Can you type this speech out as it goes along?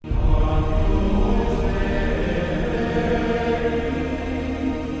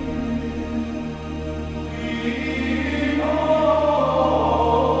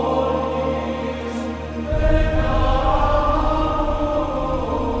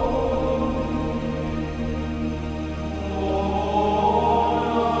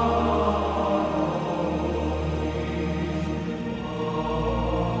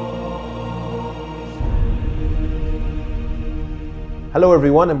Hello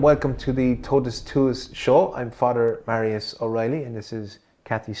everyone and welcome to the Totus Tuus show. I'm Father Marius O'Reilly and this is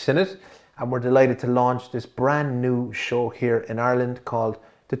Kathy Sinnott, and we're delighted to launch this brand new show here in Ireland called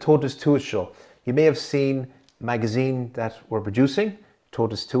the Totus Tuus show. You may have seen a magazine that we're producing,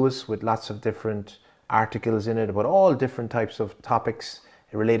 Totus Tuus, with lots of different articles in it about all different types of topics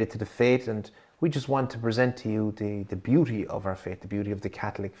related to the faith, and we just want to present to you the beauty of our faith, the beauty of the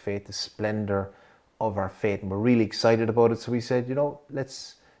Catholic faith, the splendor of our faith, and we're really excited about it. So we said,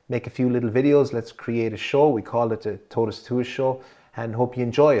 let's make a few little videos, let's create a show. We called it the Totus Tuus show and hope you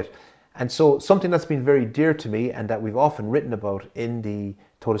enjoy it. And so something that's been very dear to me and that we've often written about in the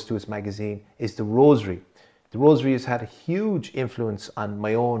Totus Tuus magazine is the Rosary. The Rosary has had a huge influence on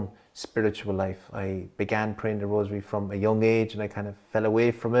my own spiritual life. I began praying the Rosary from a young age and I kind of fell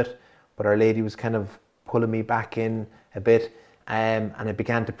away from it, but Our Lady was kind of pulling me back in a bit. And I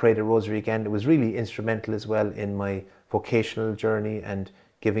began to pray the Rosary again. It was really instrumental as well in my vocational journey and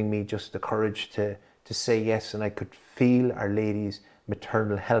giving me just the courage to say yes. And I could feel Our Lady's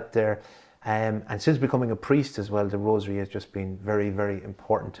maternal help there. And since becoming a priest as well, the Rosary has just been very, very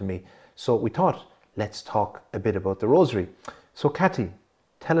important to me. So we thought, let's talk a bit about the Rosary. So Kathy,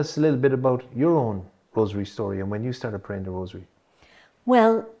 tell us a little bit about your own Rosary story and when you started praying the Rosary.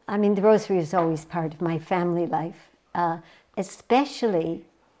 Well, the Rosary is always part of my family life. Especially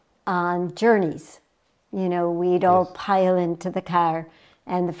on journeys. We'd all pile into the car,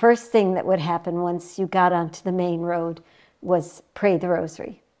 and the first thing that would happen once you got onto the main road was pray the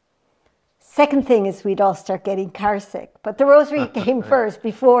Rosary. Second thing is we'd all start getting car sick, but the Rosary came first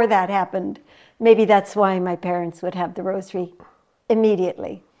before that happened. Maybe that's why my parents would have the Rosary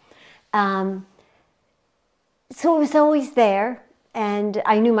immediately. So it was always there. And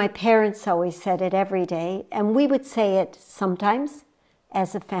I knew my parents always said it every day, and we would say it sometimes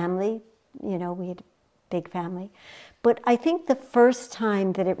as a family. We had a big family. But I think the first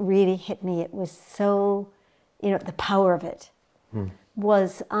time that it really hit me, it was so, the power of it,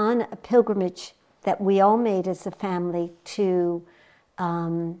 was on a pilgrimage that we all made as a family to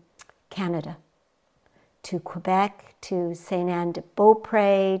Canada, to Quebec, to St. Anne de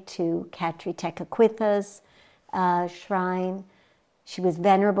Beaupré, to Katri Tekakwitha's shrine. She was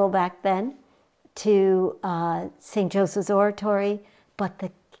venerable back then, to St. Joseph's Oratory, but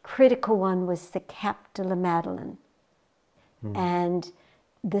the critical one was the Cap de la Madeleine. And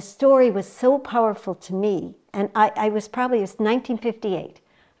the story was so powerful to me, and it was 1958.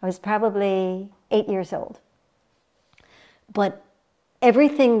 I was probably 8 years old. But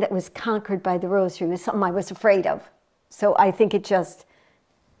everything that was conquered by the Rosary was something I was afraid of. So I think it just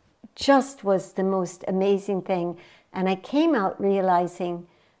was the most amazing thing. And I came out realizing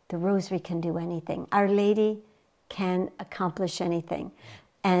the Rosary can do anything. Our Lady can accomplish anything.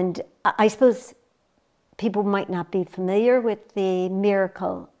 And I suppose people might not be familiar with the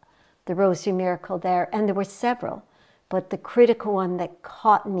miracle, the Rosary miracle there, and there were several. But the critical one that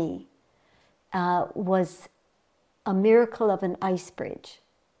caught me was a miracle of an ice bridge.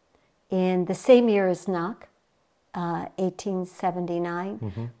 In the same year as Knock,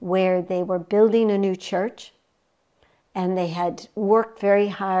 1879, where they were building a new church. And they had worked very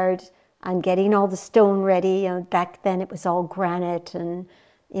hard on getting all the stone ready. Back then it was all granite and,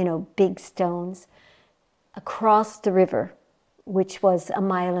 big stones. Across the river, which was 1.25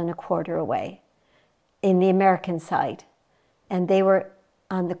 miles away, in the American side. And they were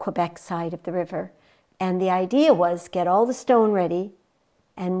on the Quebec side of the river. And the idea was get all the stone ready,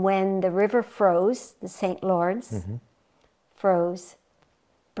 and when the river froze, the St. Lawrence froze,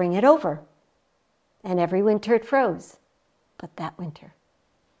 bring it over. And every winter it froze. But that winter.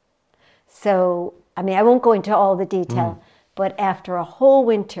 So, I won't go into all the detail, but after a whole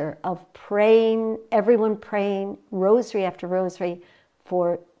winter of praying, everyone praying Rosary after Rosary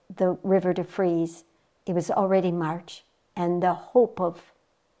for the river to freeze, it was already March, and the hope of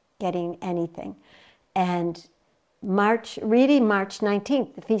getting anything. And March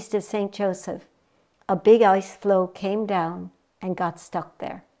 19th, the Feast of St. Joseph, a big ice floe came down and got stuck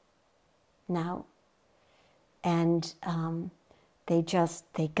there. Now, and they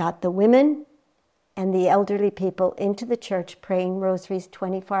got the women and the elderly people into the church praying rosaries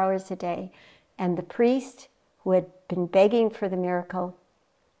 24 hours a day. And the priest, who had been begging for the miracle,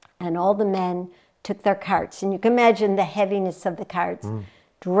 and all the men took their carts. And you can imagine the heaviness of the carts,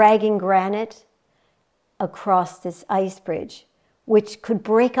 dragging granite across this ice bridge, which could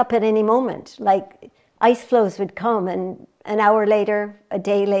break up at any moment. Like ice floes would come, and an hour later, a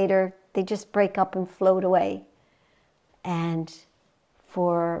day later, they just break up and float away. And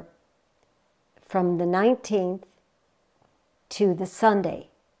from the 19th to the Sunday,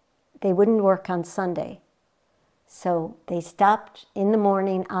 they wouldn't work on Sunday. So they stopped in the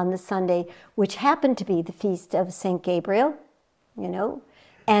morning on the Sunday, which happened to be the feast of St. Gabriel, you know,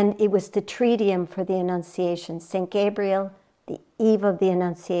 and it was the Triduum for the Annunciation. St. Gabriel, the eve of the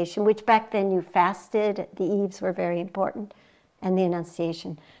Annunciation, which back then you fasted, the eves were very important, and the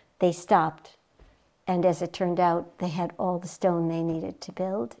Annunciation. They stopped, and as it turned out, they had all the stone they needed to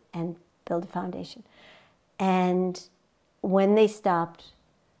build a foundation. And when they stopped,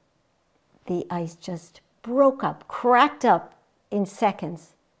 the ice just broke up, cracked up in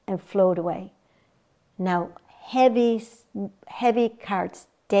seconds, and flowed away. Now, heavy carts,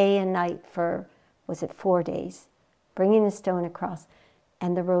 day and night for, was it 4 days, bringing the stone across,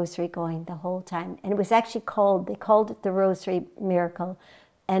 and the rosary going the whole time. And it was actually they called it the Rosary Miracle.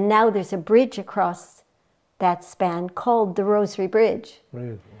 And now there's a bridge across that span called the Rosary Bridge.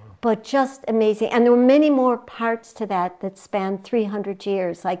 Really? Wow. But just amazing. And there were many more parts to that spanned 300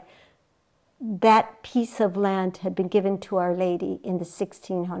 years. Like, that piece of land had been given to Our Lady in the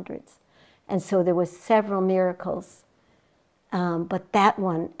 1600s. And so there was several miracles. But that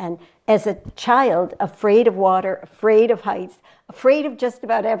one, and as a child, afraid of water, afraid of heights, afraid of just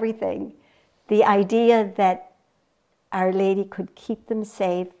about everything, the idea that Our Lady could keep them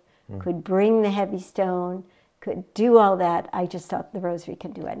safe, could bring the heavy stone, could do all that, I just thought the rosary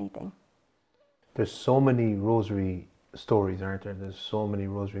can do anything. There's so many rosary stories, aren't there? There's so many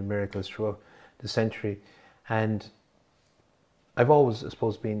rosary miracles throughout the century. And I've always, I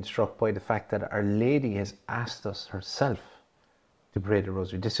suppose, been struck by the fact that Our Lady has asked us herself to pray the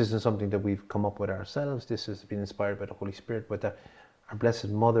rosary. This isn't something that we've come up with ourselves. This has been inspired by the Holy Spirit, but that our Blessed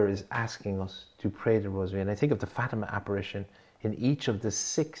Mother is asking us to pray the rosary. And I think of the Fatima apparition. In each of the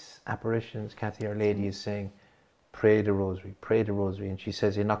 6 apparitions, Kathy, Our Lady is saying, pray the rosary, pray the rosary. And she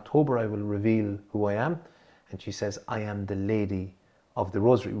says, in October I will reveal who I am. And she says, I am the Lady of the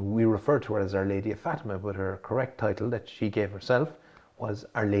Rosary. We refer to her as Our Lady of Fatima, but her correct title that she gave herself was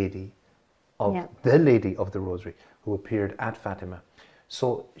Our Lady of the Lady of the Rosary, who appeared at Fatima.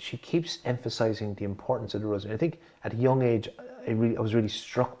 So she keeps emphasizing the importance of the Rosary. I think at a young age, I was really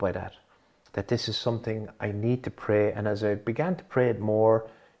struck by that this is something I need to pray. And as I began to pray it more,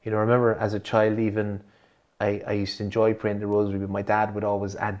 you know, I remember as a child even, I used to enjoy praying the Rosary, but my dad would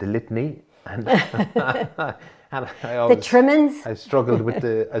always add the litany. And, and I always, the Trimmins. I struggled with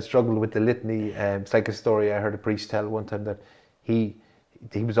the litany. It's like a story I heard a priest tell one time that he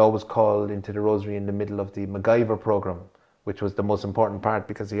was always called into the Rosary in the middle of the MacGyver program, which was the most important part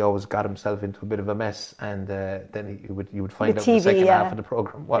because he always got himself into a bit of a mess, and then you would find out in the second half of the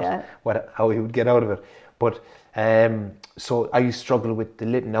program how he would get out of it. But so I used to struggle with the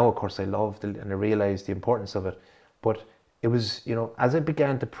litany. Now, of course, I loved it and I realized the importance of it. But it was, you know, as I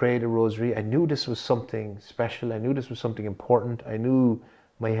began to pray the Rosary, I knew this was something special. I knew this was something important. I knew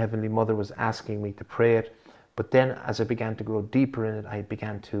my Heavenly Mother was asking me to pray it. But then as I began to grow deeper in it, I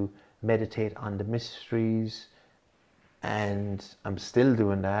began to meditate on the mysteries, and I'm still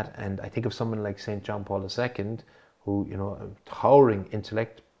doing that. And I think of someone like St. John Paul II, who, you know, a towering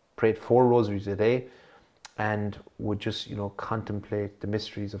intellect, prayed 4 rosaries a day, and would just, you know, contemplate the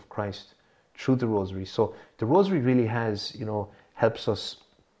mysteries of Christ through the rosary. So the rosary really has, you know, helps us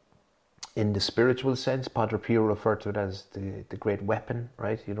in the spiritual sense. Padre Pio referred to it as the great weapon,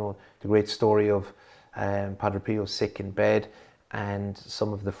 right? You know, the great story of Padre Pio sick in bed, and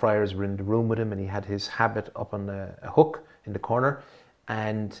some of the friars were in the room with him, and he had his habit up on a hook in the corner,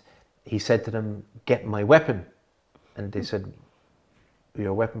 and he said to them, "Get my weapon." And they said,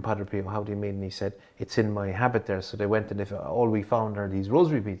 "Your weapon, Padre Pio, how do you mean?" And he said, "It's in my habit there." So they went, and if all we found are these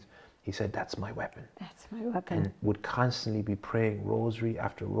rosary beads, he said, "That's my weapon." That's my weapon. And would constantly be praying rosary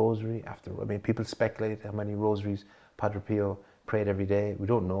after rosary after. I mean, people speculate how many rosaries Padre Pio prayed every day. We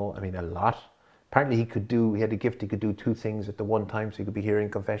don't know. I mean, a lot. Apparently he had a gift, he could do 2 things at the one time, so he could be hearing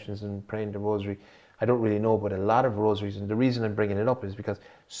confessions and praying the rosary. I don't really know, but a lot of rosaries, and the reason I'm bringing it up is because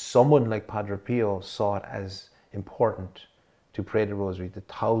someone like Padre Pio saw it as important to pray the rosary. The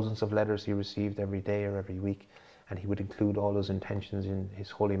thousands of letters he received every day or every week, and he would include all those intentions in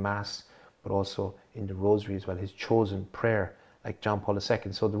his Holy Mass, but also in the rosary as well, his chosen prayer, like John Paul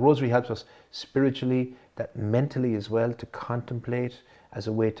II. So the rosary helps us spiritually, that mentally as well, to contemplate as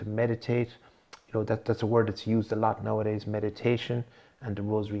a way to meditate. You know, that's a word that's used a lot nowadays, meditation, and the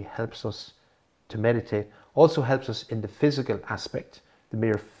rosary helps us to meditate. Also helps us in the physical aspect, the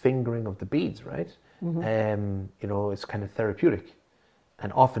mere fingering of the beads, right? Mm-hmm. You know, it's kind of therapeutic.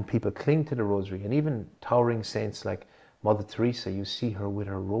 And often people cling to the rosary, and even towering saints like Mother Teresa, you see her with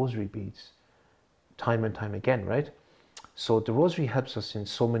her rosary beads time and time again, right? So the rosary helps us in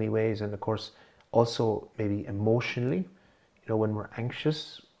so many ways, and of course also maybe emotionally, you know, when we're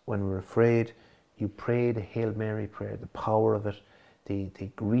anxious, when we're afraid, you pray the Hail Mary prayer, the power of it, the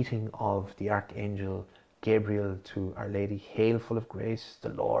greeting of the Archangel Gabriel to Our Lady, hail full of grace, the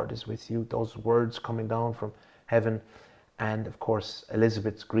Lord is with you, those words coming down from heaven. And of course,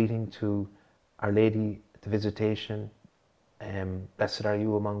 Elizabeth's greeting to Our Lady, the Visitation, blessed are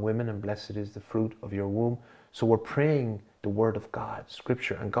you among women and blessed is the fruit of your womb. So we're praying the word of God,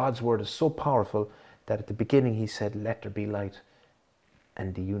 scripture, and God's word is so powerful that at the beginning he said, let there be light,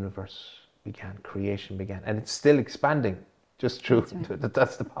 and the universe began, creation began, and it's still expanding, just through.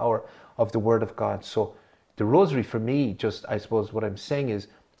 That's the power of the word of God. So the rosary for me, just, I suppose what I'm saying is,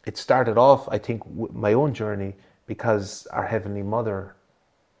 it started off, I think, my own journey because our Heavenly Mother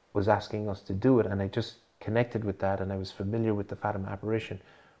was asking us to do it, and I just connected with that, and I was familiar with the Fatima apparition,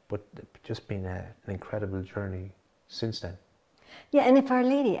 but just been an incredible journey since then. Yeah, and if Our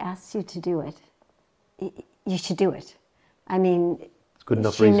Lady asks you to do it, you should do it. I mean, it's good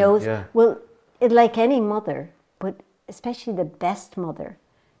enough she reason. knows. Yeah. Well, like any mother, but especially the best mother,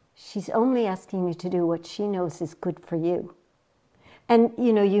 she's only asking you to do what she knows is good for you. And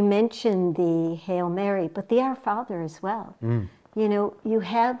you know, you mentioned the Hail Mary, but the Our Father as well. You know, you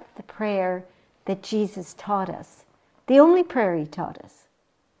have the prayer that Jesus taught us, the only prayer he taught us.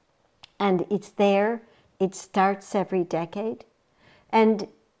 And it's there, it starts every decade. And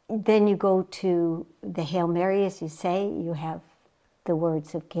then you go to the Hail Mary, as you say, you have the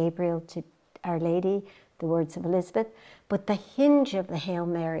words of Gabriel to Our Lady, the words of Elizabeth. But the hinge of the Hail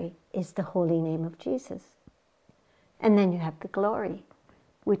Mary is the holy name of Jesus. And then you have the glory,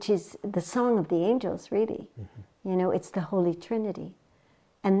 which is the song of the angels, really. You know, it's the Holy Trinity.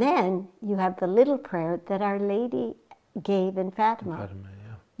 And then you have the little prayer that Our Lady gave in Fatima. Fatima,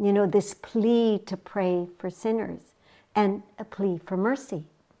 yeah. You know, this plea to pray for sinners and a plea for mercy.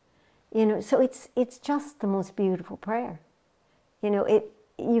 You know, so it's just the most beautiful prayer. You know,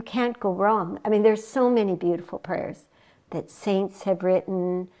 you can't go wrong. I mean, there's so many beautiful prayers that saints have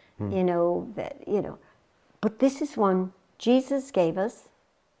written, you know, but this is one Jesus gave us,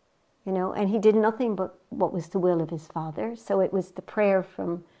 you know, and he did nothing but what was the will of his Father. So it was the prayer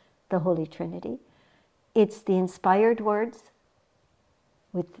from the Holy Trinity. It's the inspired words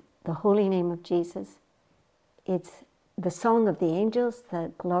with the holy name of Jesus. It's the song of the angels,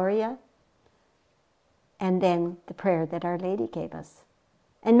 the Gloria, and then the prayer that Our Lady gave us.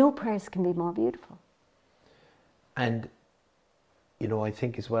 And no prayers can be more beautiful. And, you know, I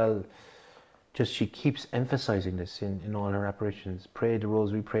think as well, just she keeps emphasizing this in all her apparitions. Pray the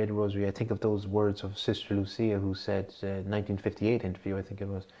rosary, pray the rosary. I think of those words of Sister Lucia, who said, 1958 interview, I think it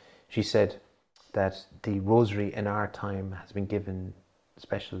was, she said that the rosary in our time has been given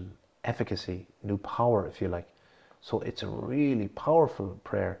special efficacy, new power, if you like. So it's a really powerful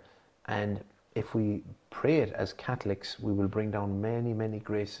prayer. And if we pray it as Catholics, we will bring down many, many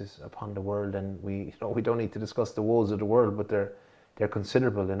graces upon the world. And we don't need to discuss the woes of the world, but they're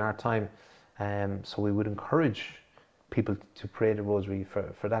considerable in our time. So we would encourage people to pray the rosary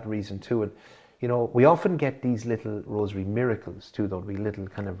for that reason too. And, you know, we often get these little rosary miracles too, though, little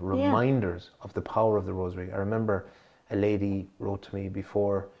kind of reminders of the power of the rosary. I remember a lady wrote to me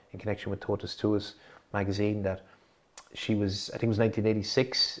before in connection with Totus Tuus magazine that she was, I think it was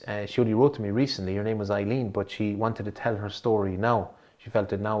 1986, she only wrote to me recently, her name was Eileen, but she wanted to tell her story now. She felt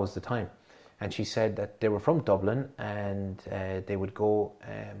that now was the time. And she said that they were from Dublin and they would go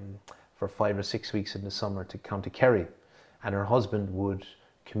for 5 or 6 weeks in the summer to County Kerry, and her husband would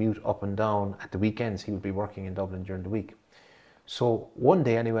commute up and down at the weekends. He would be working in Dublin during the week. So one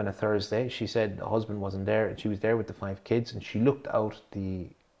day, anyway, on a Thursday, she said the husband wasn't there and she was there with the 5 kids, and she looked out the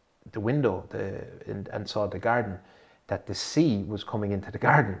window and saw the garden, that the sea was coming into the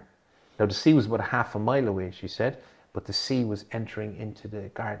garden. Now the sea was about half a mile away, she said, but the sea was entering into the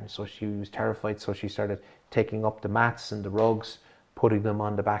garden. So she was terrified, so she started taking up the mats and the rugs, putting them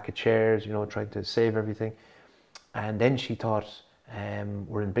on the back of chairs, you know, trying to save everything. And then she thought,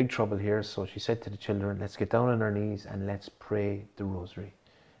 we're in big trouble here. So she said to the children, let's get down on our knees and let's pray the rosary.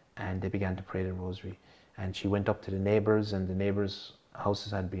 And they began to pray the rosary. And she went up to the neighbours, and the neighbours'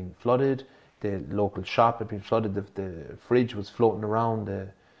 houses had been flooded. The local shop had been flooded. The fridge was floating around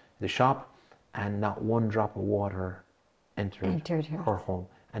the shop, and not one drop of water entered her home.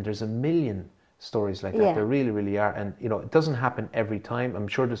 And there's a million stories like that. Yeah. There really, really are. And, you know, it doesn't happen every time. I'm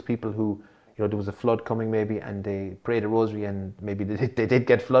sure there's people who, you know, there was a flood coming maybe, and they prayed a rosary and maybe they did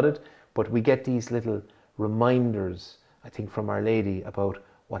get flooded. But we get these little reminders, I think, from Our Lady about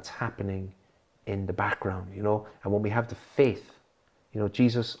what's happening in the background, you know. And when we have the faith, you know,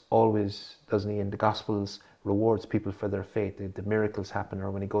 Jesus always, doesn't he, in the Gospels, rewards people for their faith. The miracles happen,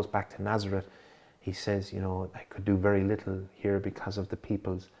 or when he goes back to Nazareth, he says, you know, I could do very little here because of the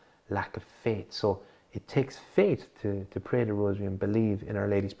people's lack of faith. So it takes faith to pray the rosary and believe in Our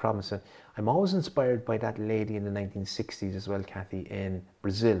Lady's promise. And I'm always inspired by that lady in the 1960s as well, Kathy, in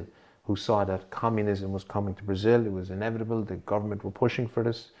Brazil, who saw that communism was coming to Brazil. It was inevitable. The government were pushing for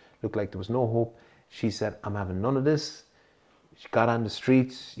this. Looked like there was no hope. She said, I'm having none of this. She got on the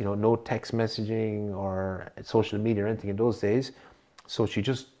streets, no text messaging or social media or anything in those days. So she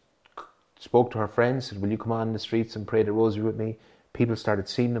just spoke to her friends, said, will you come on the streets and pray the rosary with me? People started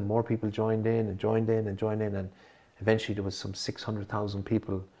seeing them, more people joined in, and eventually there was some 600,000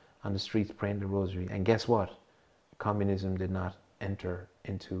 people on the streets praying the rosary. And guess what? Communism did not enter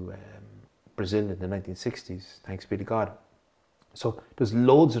into Brazil in the 1960s, thanks be to God. So there's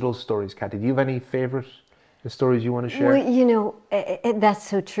loads of those stories. Kathy, do you have any favourite stories you want to share? Well, that's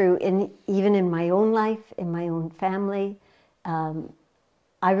so true. And even in my own life, in my own family,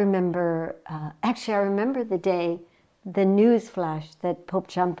 I remember, I remember the day, the news flash that Pope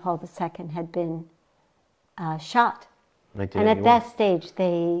John Paul II had been shot. And at that stage,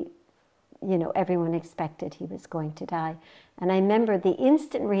 everyone expected he was going to die. And I remember the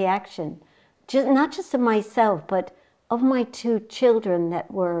instant reaction, not just of myself, but of my two children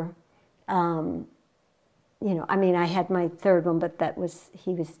that were, I had my third one, but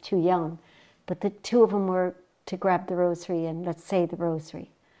he was too young. But the two of them were to grab the rosary and let's say the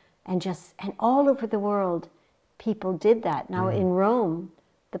rosary. And all over the world, people did that. Now in Rome,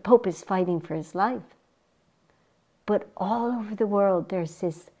 the Pope is fighting for his life. But all over the world, there's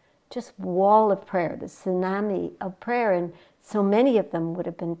this just wall of prayer, the tsunami of prayer. And so many of them would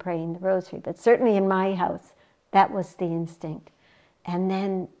have been praying the rosary. But certainly in my house, that was the instinct. And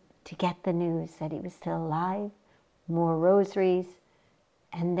then to get the news that he was still alive, more rosaries.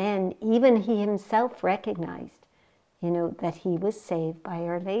 And then even he himself recognized, that he was saved by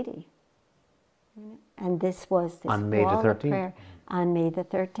Our Lady. And this was this on May wall the 13th. Of prayer on May the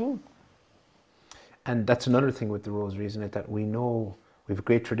 13th. And that's another thing with the rosary, isn't it? That we know we have a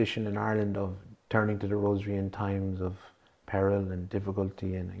great tradition in Ireland of turning to the rosary in times of peril and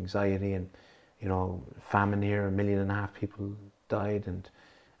difficulty and anxiety and, famine here. 1.5 million people died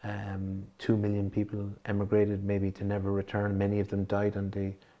and 2 million people emigrated maybe to never return. Many of them died on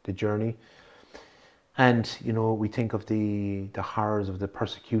the journey. And, we think of the horrors of the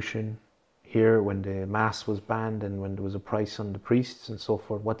persecution here when the Mass was banned and when there was a price on the priests and so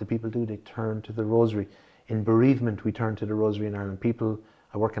forth. What did people do? They turned to the rosary. In bereavement, we turn to the rosary in Ireland.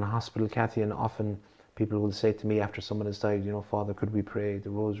 I work in a hospital, Kathy, and often people will say to me after someone has died, Father, could we pray the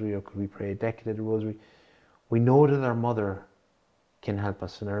rosary or could we pray a decade of the rosary? We know that our mother can help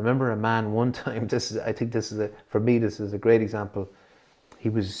us. And I remember a man one time, for me, this is a great example. He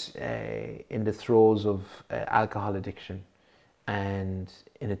was in the throes of alcohol addiction and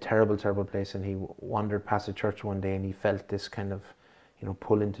in a terrible, terrible place. And he wandered past the church one day and he felt this kind of,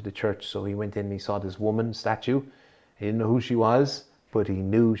 pull into the church. So he went in and he saw this woman statue. He didn't know who she was, but he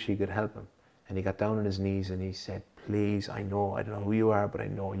knew she could help him. And he got down on his knees and he said, please, I don't know who you are, but I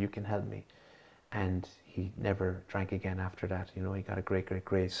know you can help me. And he never drank again after that. He got a great, great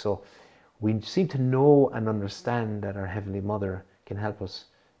grace. So we seem to know and understand that our Heavenly Mother can help us,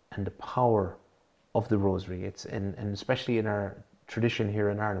 and the power of the rosary. And especially in our tradition here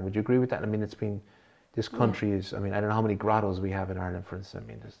in Ireland. Would you agree with that? This country is, I don't know how many grottos we have in Ireland, for instance.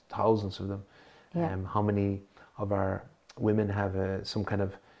 There's thousands of them. Yeah. How many of our women have some kind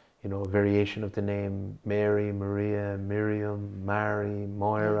of, variation of the name Mary, Maria, Miriam, Mary,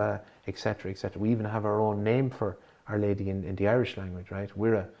 Moira, etc., etc. We even have our own name for Our Lady in the Irish language, right?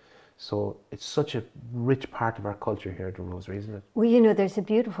 So it's such a rich part of our culture here, the rosary, isn't it? Well, there's a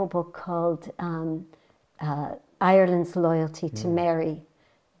beautiful book called Ireland's Loyalty to Mary.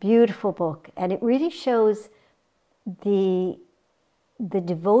 Beautiful book. And it really shows the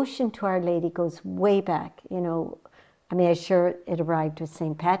devotion to Our Lady goes way back, I'm sure it arrived with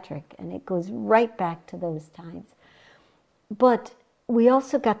St. Patrick, and it goes right back to those times. But we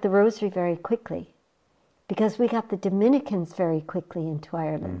also got the rosary very quickly, because we got the Dominicans very quickly into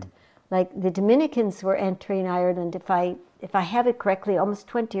Ireland. Like the Dominicans were entering Ireland, if I have it correctly, almost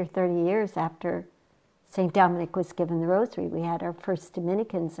 20 or 30 years after St. Dominic was given the rosary. We had our first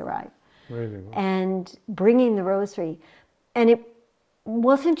Dominicans arrive. Really? And bringing the rosary. And it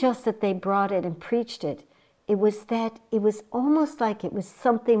wasn't just that they brought it and preached it. It was almost like it was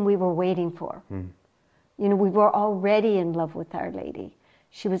something we were waiting for. We were already in love with Our Lady.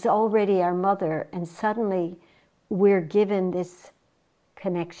 She was already our mother, and suddenly we're given this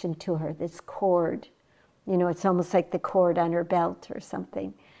connection to her, this cord. It's almost like the cord on her belt or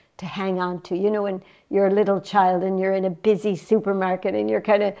something to hang on to. When you're a little child and you're in a busy supermarket and you're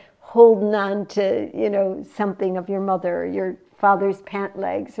kind of holding on to, something of your mother or your father's pant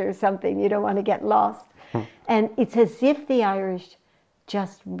legs or something. You don't want to get lost. And it's as if the Irish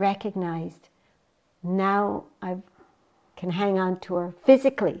just recognized, now I can hang on to her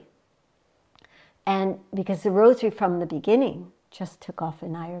physically. And because the rosary from the beginning just took off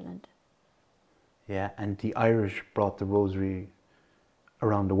in Ireland. Yeah, and the Irish brought the rosary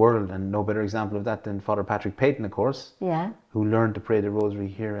around the world, and no better example of that than Father Patrick Peyton, of course, Yeah. who learned to pray the rosary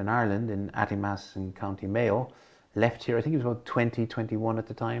here in Ireland, in Attimass in County Mayo, left here, I think he was about 20, 21 at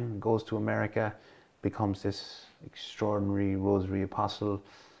the time, goes to America, becomes this extraordinary rosary apostle.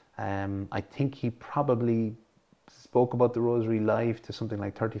 I think he probably spoke about the rosary live to something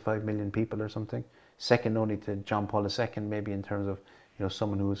like 35 million people or something, second only to John Paul II, maybe in terms of, you know,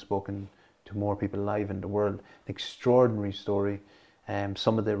 someone who has spoken to more people live in the world. An extraordinary story.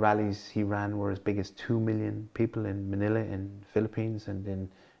 Some of the rallies he ran were as big as 2 million people in Manila, in Philippines, and in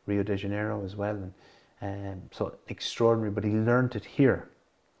Rio de Janeiro as well. And so extraordinary, but he learned it here.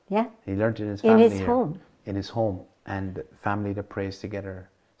 Yeah. He learned it in his family In his here, home. in his home, and family that prays together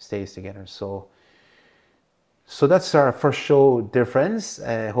stays together. So that's our first show, dear friends.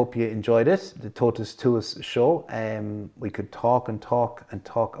 I hope you enjoyed it, the Totus Tuus show. We could talk and talk and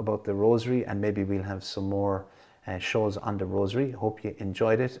talk about the rosary, and maybe we'll have some more shows on the rosary. Hope you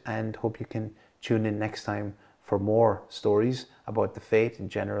enjoyed it, and hope you can tune in next time for more stories about the faith in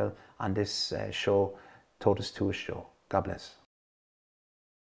general on this show, Totus Tuus show. God bless.